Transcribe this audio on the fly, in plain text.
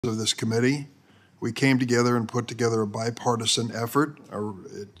of this committee. We came together and put together a bipartisan effort.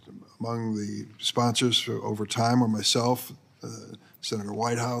 Among the sponsors over time were myself, Senator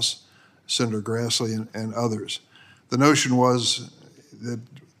Whitehouse, Senator Grassley, and others. The notion was that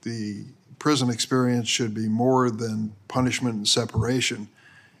the prison experience should be more than punishment and separation.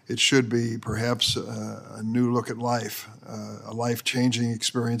 It should be perhaps a new look at life, a life-changing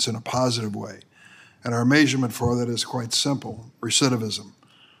experience in a positive way. And our measurement for that is quite simple: recidivism.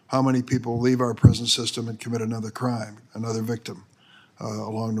 How many people leave our prison system and commit another crime, another victim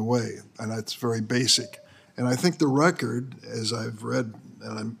along the way? And that's very basic. And I think the record, as I've read,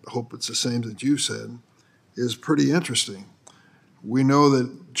 and I hope it's the same that you said, is pretty interesting. We know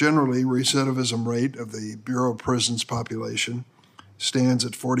that generally recidivism rate of the Bureau of Prisons population stands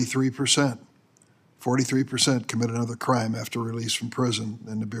at 43%. 43% commit another crime after release from prison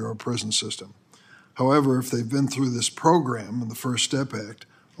in the Bureau of Prison system. However, if they've been through this program in the First Step Act,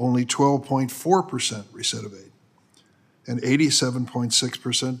 only 12.4% recidivate, and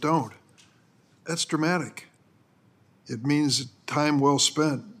 87.6% don't. That's dramatic. It means time well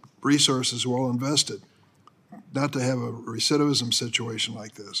spent, resources well invested, not to have a recidivism situation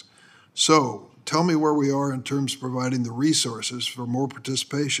like this. So tell me where we are in terms of providing the resources for more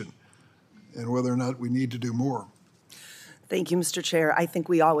participation and whether or not we need to do more. Thank you, Mr. Chair. I think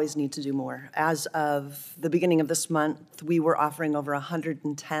we always need to do more. As of the beginning of this month, we were offering over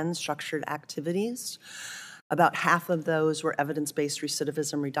 110 structured activities. About half of those were evidence-based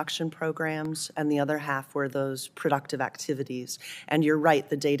recidivism reduction programs, and the other half were those productive activities. And you're right,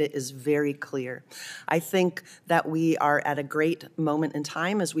 the data is very clear. I think that we are at a great moment in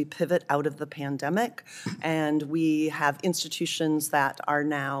time as we pivot out of the pandemic, and we have institutions that are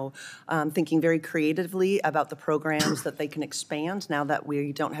now thinking very creatively about the programs that they can expand now that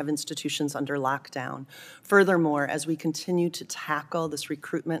we don't have institutions under lockdown. Furthermore, as we continue to tackle this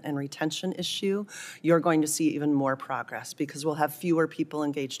recruitment and retention issue, you're going to see even more progress because we'll have fewer people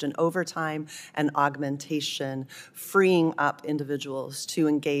engaged in overtime and augmentation, freeing up individuals to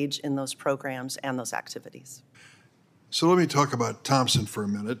engage in those programs and those activities. So let me talk about Thompson for a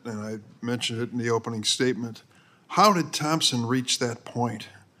minute, and I mentioned it in the opening statement. How did Thompson reach that point?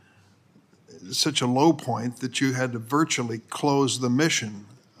 Such a low point that you had to virtually close the mission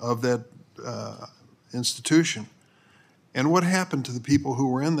of that institution. And what happened to the people who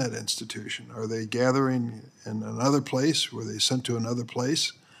were in that institution? Are they gathering in another place? Were they sent to another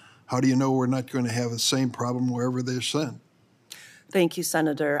place? How do you know we're not going to have the same problem wherever they're sent? Thank you,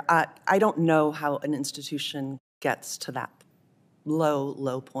 Senator. I don't know how an institution gets to that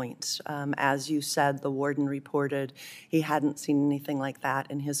low point. As you said, the warden reported he hadn't seen anything like that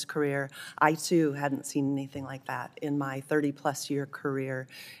in his career. I, too, hadn't seen anything like that in my 30-plus year career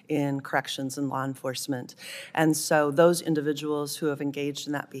in corrections and law enforcement. And so those individuals who have engaged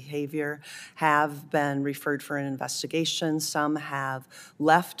in that behavior have been referred for an investigation. Some have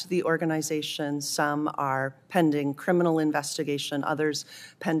left the organization. Some are pending criminal investigation. Others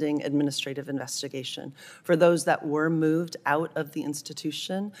pending administrative investigation. For those that were moved out of the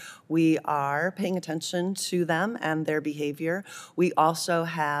institution, we are paying attention to them and their behavior. We also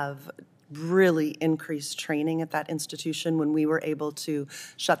have really increased training at that institution. When we were able to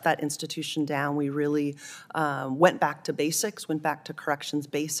shut that institution down, we really went back to basics, went back to corrections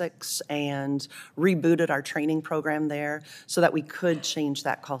basics, and rebooted our training program there so that we could change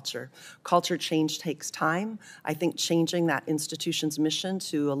that culture. Culture change takes time. I think changing that institution's mission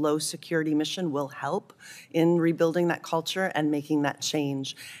to a low security mission will help in rebuilding that culture and making that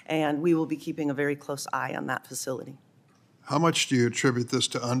change. And we will be keeping a very close eye on that facility. How much do you attribute this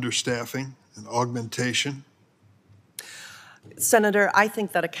to understaffing and augmentation? Senator, I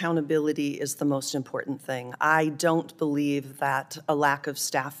think that accountability is the most important thing. I don't believe that a lack of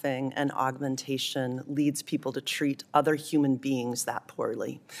staffing and augmentation leads people to treat other human beings that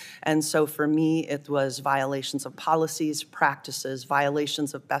poorly. And so for me, it was violations of policies, practices,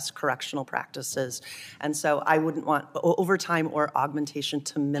 violations of best correctional practices. And so I wouldn't want overtime or augmentation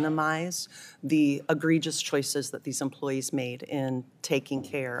to minimize the egregious choices that these employees made in taking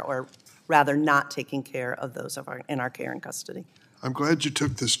care, or rather not taking care, of those in our care and custody. I'm glad you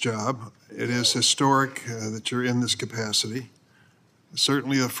took this job. It is historic that you're in this capacity.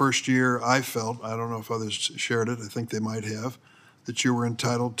 Certainly the first year I felt, I don't know if others shared it, I think they might have, that you were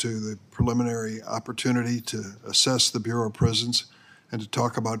entitled to the preliminary opportunity to assess the Bureau of Prisons and to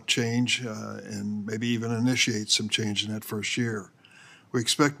talk about change and maybe even initiate some change in that first year. We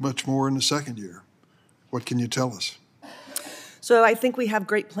expect much more in the second year. What can you tell us? So I think we have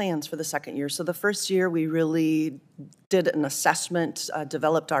great plans for the second year. So the first year, we really did an assessment,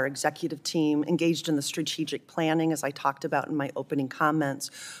 developed our executive team, engaged in the strategic planning, as I talked about in my opening comments,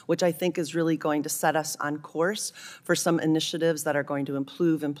 which I think is really going to set us on course for some initiatives that are going to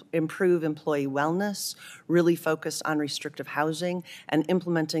improve employee wellness, really focus on restrictive housing, and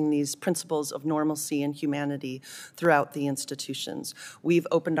implementing these principles of normalcy and humanity throughout the institutions. We've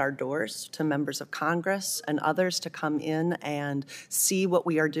opened our doors to members of Congress and others to come in and see what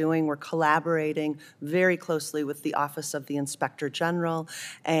we are doing. We're collaborating very closely with the Office of the Inspector General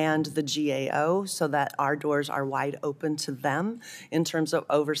and the GAO so that our doors are wide open to them in terms of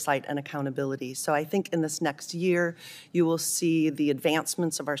oversight and accountability. So I think in this next year, you will see the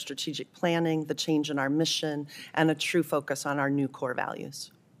advancements of our strategic planning, the change in our mission, and a true focus on our new core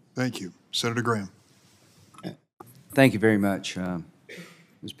values. Thank you. Senator Graham. Thank you very much,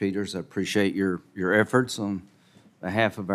 Ms. Peters. I appreciate your efforts on behalf of